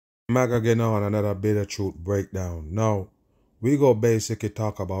Back again on another bit of truth breakdown. Now, we go basically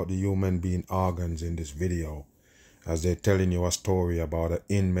talk about the human being organs in this video, as they're telling you a story about an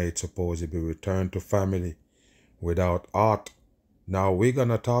inmate supposedly returned to family without heart. Now, we're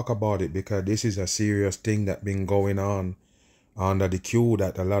gonna talk about it because this is a serious thing that been going on under the queue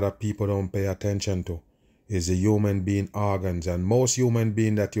that a lot of people don't pay attention to. Is the human being organs, and most human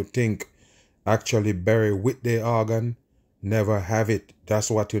being that you think actually bury with their organ never have it. That's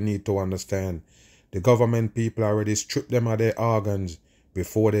what you need to understand. The government people already strip them of their organs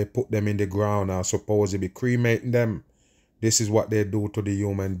before they put them in the ground or supposedly cremating them. This is what they do to the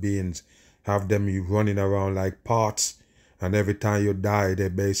human beings. Have them running around like parts, and every time you die they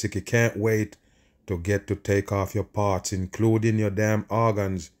basically can't wait to get to take off your parts, including your damn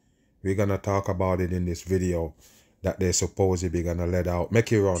organs. We're gonna talk about it in this video that they supposedly gonna let out.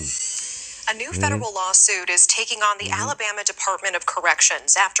 Make it run. A new federal lawsuit is taking on the Alabama Department of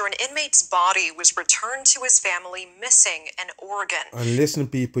Corrections after an inmate's body was returned to his family missing an organ. And listen,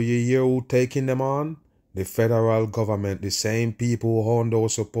 people, you hear who taking them on? The federal government, the same people who own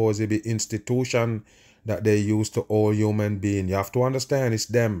those supposedly institutions that they use to all human beings. You have to understand, it's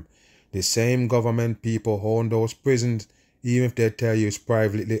them. The same government people who own those prisons, even if they tell you it's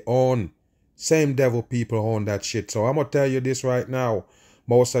privately owned. Same devil people own that shit. So I'm going to tell you this right now.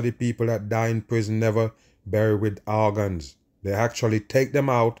 Most of the people that die in prison never bury with organs. They actually take them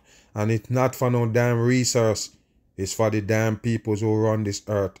out, and it's not for no damn research. It's for the damn peoples who run this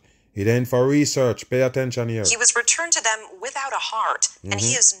earth. It ain't for research. Pay attention here. He was returned to them without a heart, and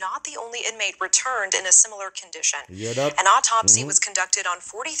he is not the only inmate returned in a similar condition. You hear that? An autopsy was conducted on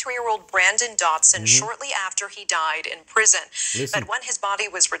 43-year-old Brandon Dotson shortly after he died in prison. Listen. But when his body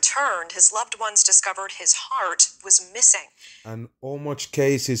was returned, his loved ones discovered his heart was missing. And how much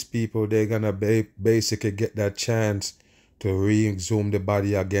cases, people, they're gonna basically get that chance to re-exhume the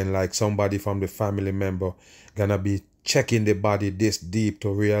body again, like somebody from the family member gonna be checking the body this deep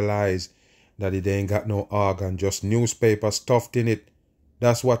to realize that it ain't got no organ, just newspaper stuffed in it.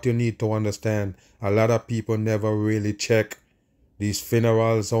 That's what you need to understand. A lot of people never really check these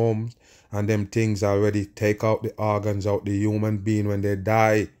funerals homes, and them things already take out the organs out the human being when they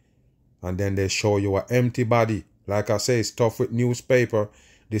die, and then they show you an empty body. Like I say, stuffed with newspaper.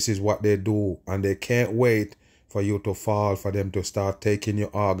 This is what they do, and they can't wait for you to fall for them to start taking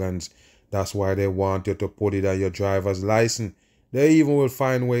your organs. That's why they want you to put it on your driver's license. They even will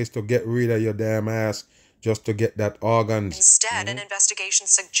find ways to get rid of your damn ass just to get that organs. Instead, an investigation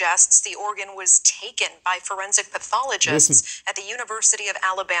suggests the organ was taken by forensic pathologists at the University of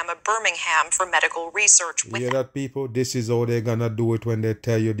Alabama, Birmingham for medical research. You hear that, people? This is how they're gonna do it when they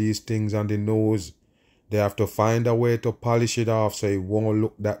tell you these things on the news. They have to find a way to polish it off so it won't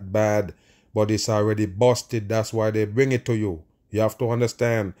look that bad. But it's already busted. That's why they bring it to you. You have to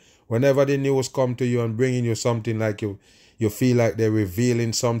understand. Whenever the news come to you and bringing you something like you feel like they're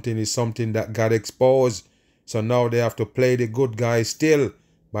revealing something, is something that got exposed. So now they have to play the good guy still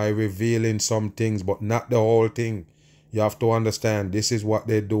by revealing some things, but not the whole thing. You have to understand, this is what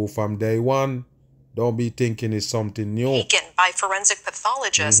they do from day one. Don't be thinking it's something new. Taken by forensic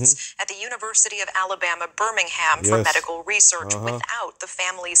pathologists at the University of Alabama, Birmingham for medical research without the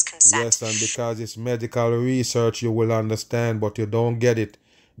family's consent. Yes, and because it's medical research, you will understand, but you don't get it.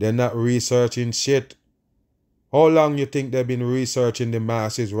 They're not researching shit. How long you think they've been researching the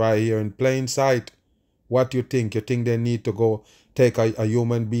masses right here in plain sight? What you think? You think they need to go take a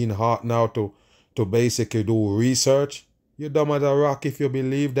human being heart now to basically do research? You're dumb as a rock if you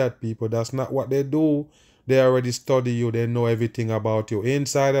believe that, people. That's not what they do. They already study you. They know everything about you,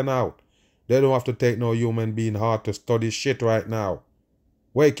 inside and out. They don't have to take no human being heart to study shit right now.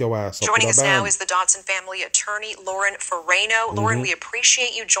 Wake your ass up. Joining us now is the Dotson family attorney, Lauren Ferrano. Lauren, we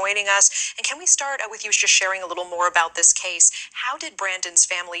appreciate you joining us. And can we start with you just sharing a little more about this case? How did Brandon's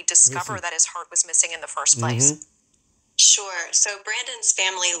family discover that his heart was missing in the first place? Sure. So Brandon's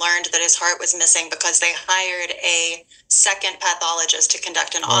family learned that his heart was missing because they hired a second pathologist to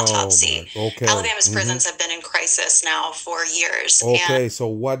conduct an autopsy. Alabama's prisons have been in crisis now for years. Okay, so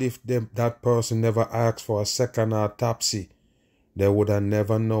what if that person never asked for a second autopsy? They would have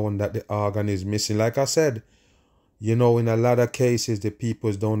never known that the organ is missing. Like I said, you know, in a lot of cases, the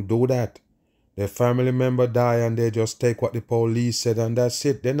peoples don't do that. Their family member die and they just take what the police said and that's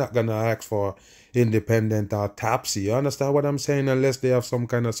it. They're not going to ask for independent autopsy. You understand what I'm saying? Unless they have some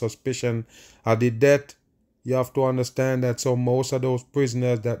kind of suspicion of the death. You have to understand that. So most of those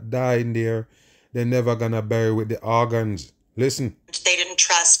prisoners that die in there, they're never going to bury with the organs. Listen. They didn't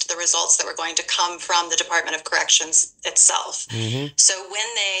trust the results that were going to come from the Department of Corrections itself. So when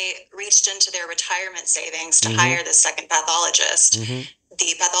they reached into their retirement savings to hire the second pathologist,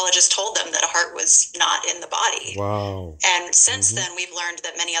 the pathologist told them that a heart was not in the body. Wow. And since then, we've learned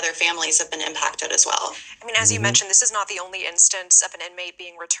that many other families have been impacted as well. I mean, as you mentioned, this is not the only instance of an inmate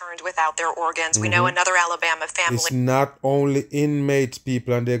being returned without their organs. We know another Alabama family. It's not only inmates,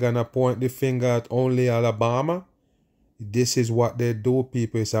 people, and they're going to point the finger at only Alabama. This is what they do,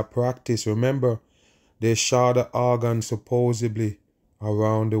 people. It's a practice. Remember, they share the organs supposedly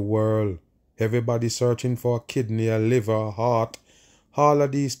around the world. Everybody searching for a kidney, a liver, a heart. All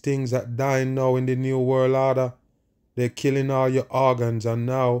of these things that dying now in the New World Order. They're killing all your organs, and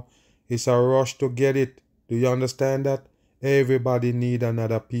now it's a rush to get it. Do you understand that? Everybody need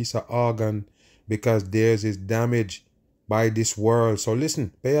another piece of organ because theirs is damaged by this world. So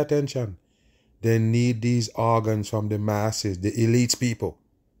listen, pay attention. They need these organs from the masses, the elites people.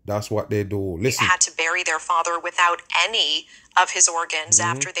 That's what they do. Listen. They had to bury their father without any of his organs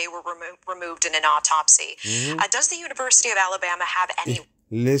after they were removed in an autopsy. Does the University of Alabama have any...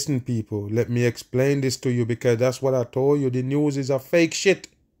 Listen, people, let me explain this to you because that's what I told you. The news is a fake shit.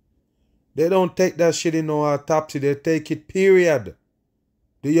 They don't take that shit in no autopsy. They take it, period.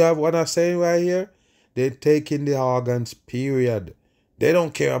 Do you have what I'm saying right here? They take in the organs, period. They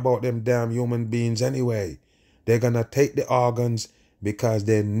don't care about them damn human beings anyway. They're going to take the organs because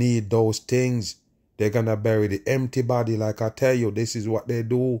they need those things. They're going to bury the empty body. Like I tell you, this is what they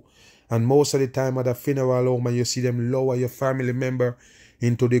do. And most of the time at a funeral home, and you see them lower your family member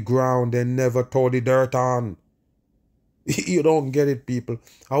into the ground, they never throw the dirt on. You don't get it, people.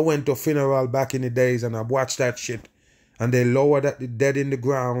 I went to a funeral back in the days and I watched that shit. And they lower the dead in the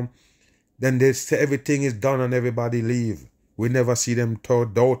ground. Then they say everything is done and everybody leave. We never see them throw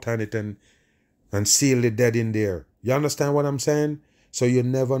dirt on it and seal the dead in there. You understand what I'm saying? So you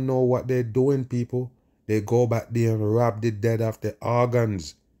never know what they're doing, people. They go back there and rob the dead of the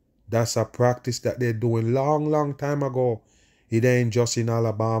organs. That's a practice that they're doing long time ago. It ain't just in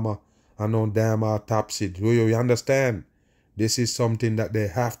Alabama and no damn autopsy. Do you understand? This is something that they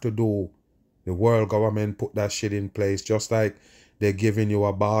have to do. The world government put that shit in place, just like they're giving you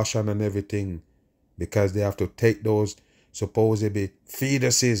abortion and everything, because they have to take those supposedly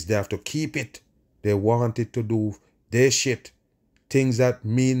fetuses. They have to keep it. They want it to do their shit. Things that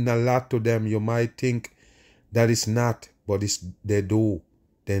mean a lot to them. You might think that it's not, but they do.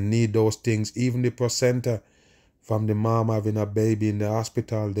 They need those things. Even the placenta from the mom having a baby in the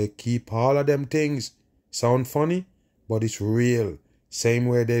hospital, they keep all of them things. Sound funny? But it's real. Same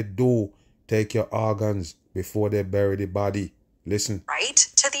way they do take your organs before they bury the body. Listen. Right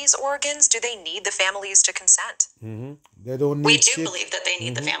to these organs? Do they need the families to consent? They don't need We do believe that they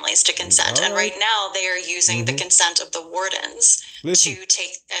need the families to consent. And right now they are using the consent of the wardens to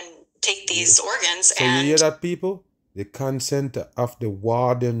take these organs. So you hear that, people? The consent of the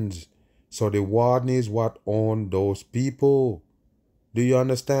wardens. So the warden is what own those people. Do you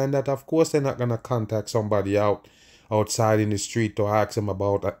understand that? Of course they're not going to contact somebody outside in the street to ask them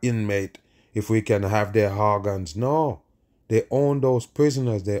about an inmate if we can have their organs. No. They own those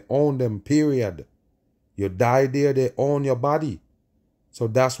prisoners. They own them, period. You die there, they own your body. So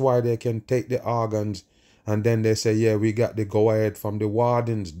that's why they can take the organs and then they say, yeah, we got the go-ahead from the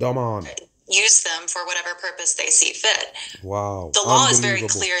wardens. Dumb on. Use them for whatever purpose they see fit. Wow. The law is very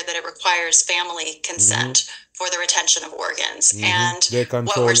clear that it requires family consent for the retention of organs. And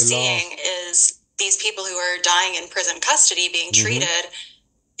what we're seeing is these people who are dying in prison custody being treated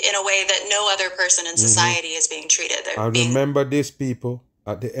in a way that no other person in society is being treated. And remember this, people.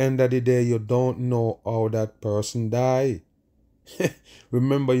 At the end of the day, you don't know how that person died.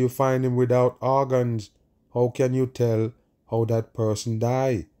 Remember, you find him without organs. How can you tell how that person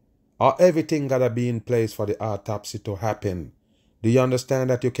died? Everything gotta be in place for the autopsy to happen. Do you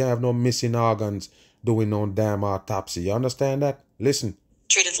understand that you can't have no missing organs doing no damn autopsy? You understand that? Listen.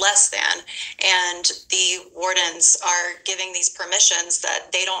 Treated less than, and the wardens are giving these permissions that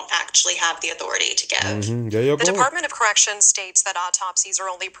they don't actually have the authority to give. There you go. The Department of Corrections states that autopsies are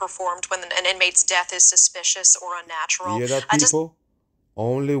only performed when an inmate's death is suspicious or unnatural. You hear that, people?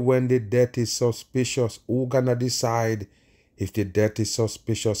 Only when the death is suspicious. Who gonna decide if the death is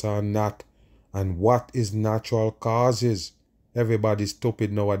suspicious or not? And what is natural causes? Everybody's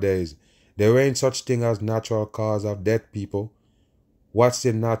stupid nowadays. There ain't such thing as natural cause of death, people. What's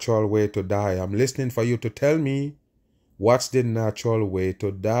the natural way to die? I'm listening for you to tell me. What's the natural way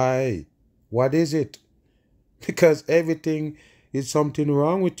to die? What is it? Because everything is something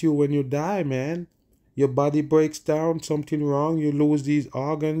wrong with you when you die, man. Your body breaks down, something wrong. You lose these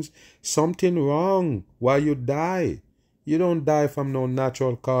organs, something wrong while you die. You don't die from no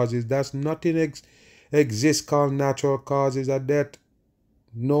natural causes. That's nothing exists called natural causes of death.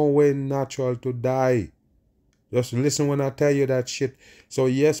 No way natural to die. Just listen when I tell you that shit. So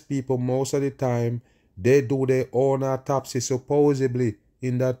yes, people, most of the time, they do their own autopsy supposedly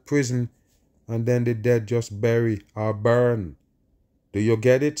in that prison, and then the dead just bury or burn. Do you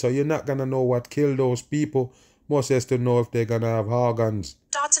get it? So you're not going to know what killed those people. Most has to know if they're going to have organs.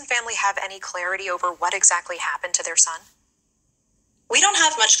 Dodson family have any clarity over what exactly happened to their son? We don't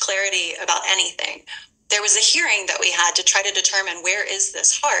have much clarity about anything. There was a hearing that we had to try to determine where is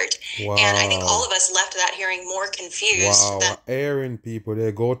this heart. Wow. And I think all of us left that hearing more confused. Wow, an airing, people.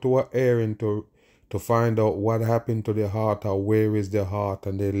 They go to an airing to find out what happened to the heart or where is the heart.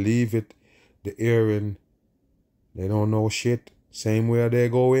 And they leave it, the airing. They don't know shit. Same way they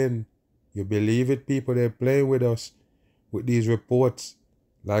go in. You believe it, people? They play with us with these reports.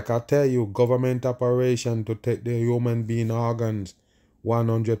 Like I tell you, government operation to take the human being organs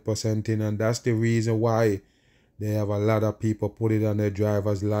 100% in. And that's the reason why they have a lot of people put it on their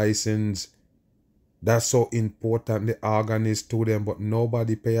driver's license. That's so important, the organ is to them. But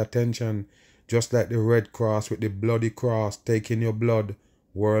nobody pay attention. Just like the Red Cross with the bloody cross taking your blood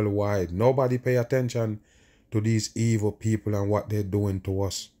worldwide. Nobody pay attention to these evil people and what they're doing to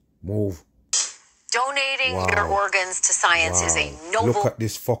us. Move. Donating your organs to science is a noble... Look at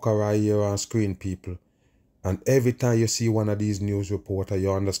this fucker right here on screen, people. And every time you see one of these news reporters,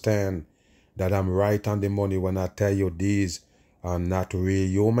 you understand that I'm right on the money when I tell you these are not real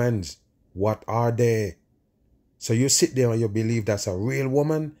humans. What are they? So you sit there and you believe that's a real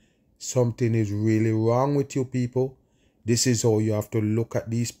woman? Something is really wrong with you, people. This is how you have to look at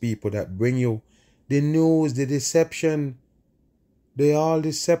these people that bring you the news, the deception. They all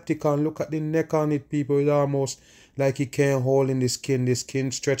Decepticon. Look at the neck on it, people. It's almost like he can't hold in the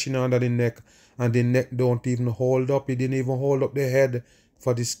skin stretching under the neck, and the neck don't even hold up. He didn't even hold up the head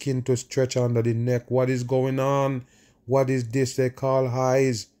for the skin to stretch under the neck. What is going on? What is this they call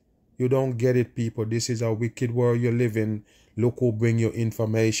highs? You don't get it, people. This is a wicked world you live in. Look who bring you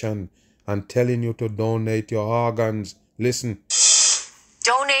information and telling you to donate your organs. Listen.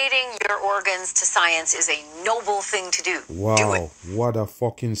 Donating your organs to science is a noble thing to do. Wow, do it. What a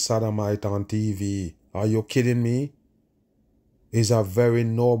fucking sodomite on TV. Are you kidding me? It's a very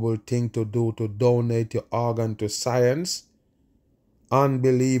noble thing to do, to donate your organ to science.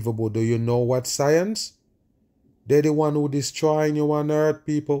 Unbelievable. Do you know what science? They're the one who destroying you on earth,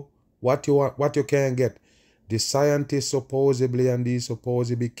 people. What you want, what you can get. The scientists supposedly and these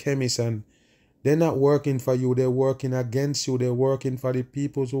supposedly chemists, and they're not working for you. They're working against you. They're working for the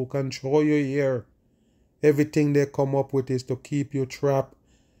people who control you here. Everything they come up with is to keep you trapped.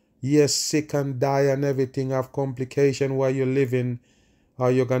 Yes, sick and die and everything, have complication while you're living, or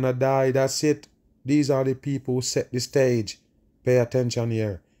you're gonna die. That's it. These are the people who set the stage. Pay attention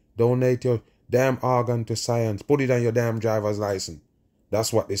here. Donate your damn organ to science. Put it on your damn driver's license.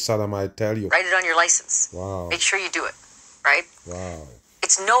 That's what the sodomite tell you. Write it on your license. Wow. Make sure you do it. Right? Wow.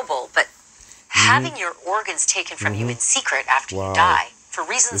 It's noble, but having your organs taken from you in secret after you die, for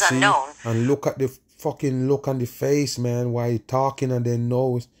reasons unknown. And look at the fucking look on the face, man, while he talking, and their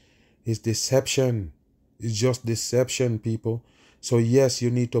nose is deception. It's just deception, people. So yes, you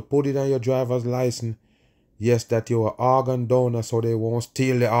need to put it on your driver's license. Yes, that you're an organ donor, so they won't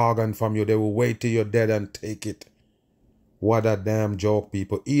steal the organ from you. They will wait till you're dead and take it. What a damn joke,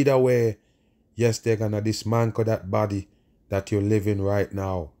 people. Either way, yes, they're gonna dismantle that body that you're living right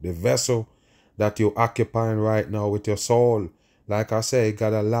now. The vessel that you're occupying right now with your soul. Like I say, it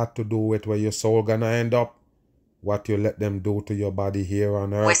got a lot to do with where your soul gonna end up. What you let them do to your body here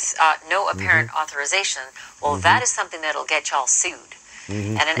on earth. With no apparent authorization. Well, that is something that'll get y'all sued.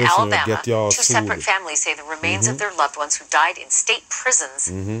 And in Alabama, two separate families say the remains of their loved ones who died in state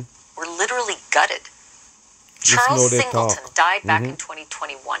prisons were literally gutted. Charles Singleton died back in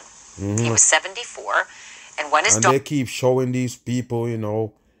 2021. He was 74. And when his they keep showing these people, you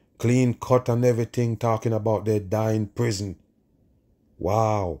know, clean cut and everything, talking about they die in prison.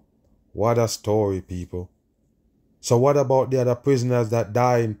 Wow. What a story, people. So what about the other prisoners that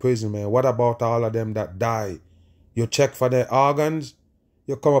die in prison, man? What about all of them that die? You check for their organs?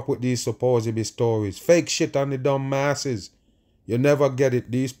 You come up with these supposedly stories. Fake shit on the dumb masses. You never get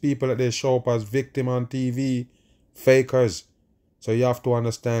it. These people that they show up as victim on TV, fakers. So you have to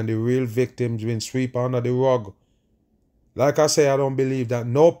understand the real victims been swept under the rug. Like I say, I don't believe that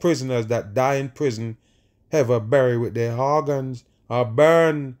no prisoners that die in prison ever bury with their organs or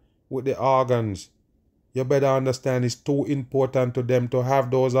burn with the organs. You better understand it's too important to them to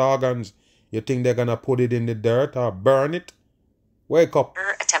have those organs. You think they're going to put it in the dirt or burn it? Wake up.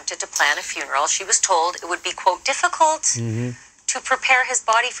 Attempted to plan a funeral. She was told it would be, quote, difficult to prepare his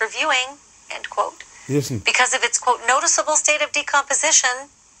body for viewing, end quote. Listen. Because of its, quote, noticeable state of decomposition.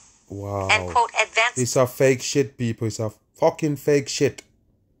 Wow. And, quote, advanced... It's a fake shit, people. It's a fucking fake shit.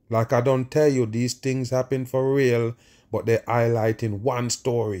 Like I don't tell you, these things happen for real, but they're highlighting one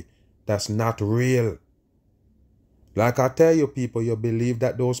story that's not real. Like I tell you, people, you believe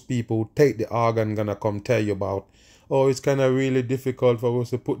that those people who take the organ gonna come tell you about, oh, it's kind of really difficult for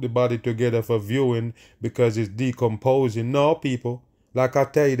us to put the body together for viewing because it's decomposing. No, people. Like I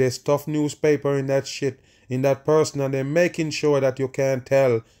tell you, there's stuff newspaper in that shit, in that person, and they're making sure that you can't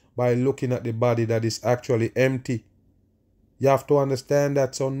tell by looking at the body that is actually empty. You have to understand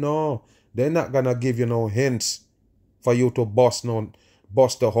that. So no, they're not gonna give you no hints for you to bust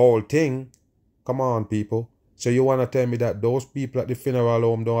the whole thing. Come on, people. So you wanna tell me that those people at the funeral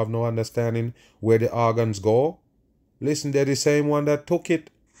home don't have no understanding where the organs go? Listen, they're the same one that took it.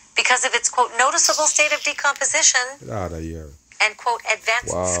 Because of its, quote, noticeable state of decomposition. Get out of here. And, quote,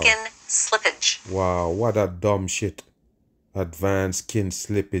 advanced skin slippage. Wow, what a dumb shit. Advanced skin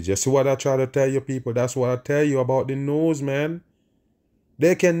slippage. You see what I try to tell you, people? That's what I tell you about the news, man.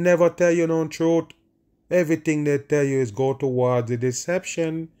 They can never tell you no truth. Everything they tell you is go towards the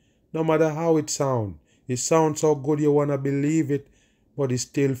deception. No matter how it sounds. It sounds so good you want to believe it, but it's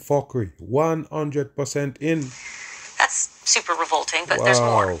still fuckery. 100% in. That's super revolting, but there's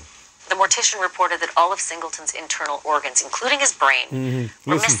more. The mortician reported that all of Singleton's internal organs, including his brain,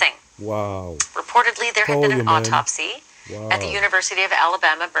 were missing. Wow. Reportedly, there had been an autopsy at the University of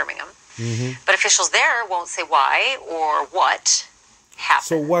Alabama, Birmingham. But officials there won't say why or what happened.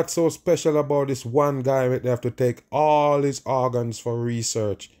 So what's so special about this one guy that they have to take all his organs for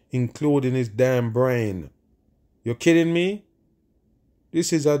research, including his damn brain? You kidding me?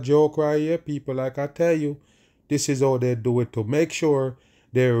 This is a joke right here, people. Like I tell you, this is how they do it to make sure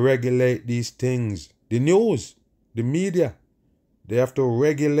they regulate these things. The news, the media, they have to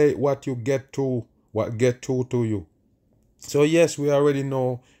regulate what you get to, what get through to you. So yes, we already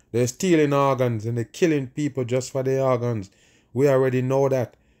know they're stealing organs and they're killing people just for their organs. We already know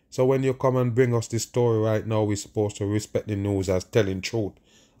that. So when you come and bring us this story right now, we're supposed to respect the news as telling truth.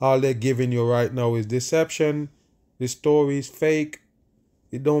 All they're giving you right now is deception. The story is fake.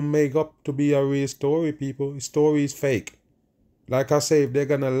 It don't make up to be a real story, people. The story is fake. Like I say, if they're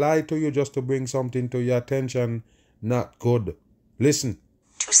going to lie to you just to bring something to your attention, not good. Listen.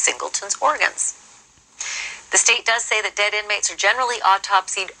 To Singleton's organs. The state does say that dead inmates are generally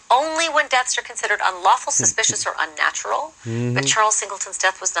autopsied only when deaths are considered unlawful, suspicious, or unnatural. But Charles Singleton's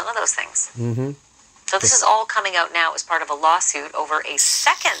death was none of those things. So this is all coming out now as part of a lawsuit over a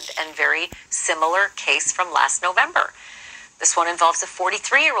second and very similar case from last November. This one involves a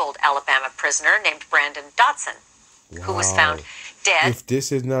 43-year-old Alabama prisoner named Brandon Dotson, who was found dead. If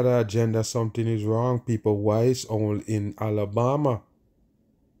this is not an agenda, something is wrong, people. Why is only in Alabama?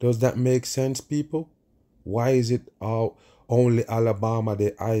 Does that make sense, people? Why is it only Alabama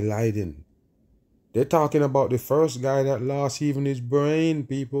they're highlighting? They're talking about the first guy that lost even his brain,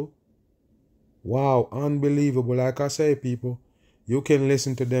 people. Wow, unbelievable. Like I say, people, you can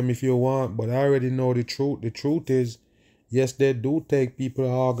listen to them if you want, but I already know the truth. The truth is, yes, they do take people's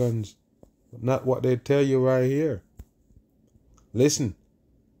organs, but not what they tell you right here. Listen,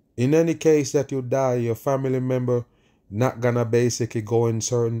 in any case that you die, your family member not gonna basically go in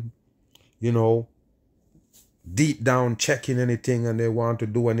certain, deep down checking anything and they want to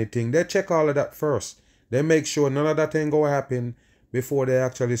do anything. They check all of that first. They make sure none of that ain't gonna happen before they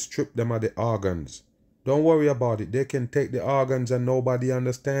actually strip them of the organs. Don't worry about it. They can take the organs and nobody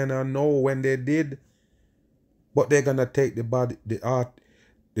understand or know when they did. But they're gonna take the body,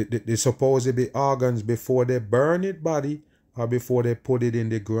 the supposedly organs before they burn it body or before they put it in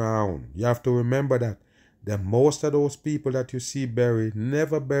the ground. You have to remember that most of those people that you see buried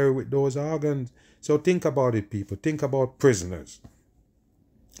never bury with those organs. So think about it, people. Think about prisoners.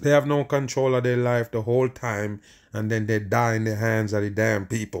 They have no control of their life the whole time, and then they die in the hands of the damn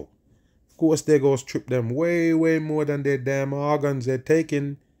people. Of course, they go strip them way, way more than their damn organs they're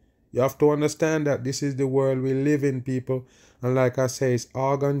taking. You have to understand that this is the world we live in, people. And like I say, it's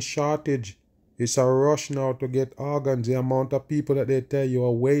organ shortage. It's a rush now to get organs. The amount of people that they tell you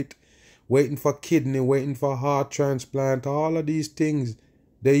are waiting for kidney, waiting for heart transplant, all of these things.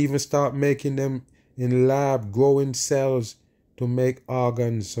 They even start making them in lab, growing cells to make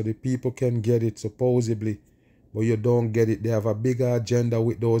organs so the people can get it, supposedly. But you don't get it. They have a bigger agenda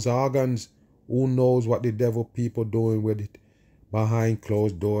with those organs. Who knows what the devil people doing with it behind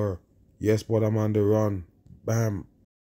closed door. Yes, but I'm on the run. Bam.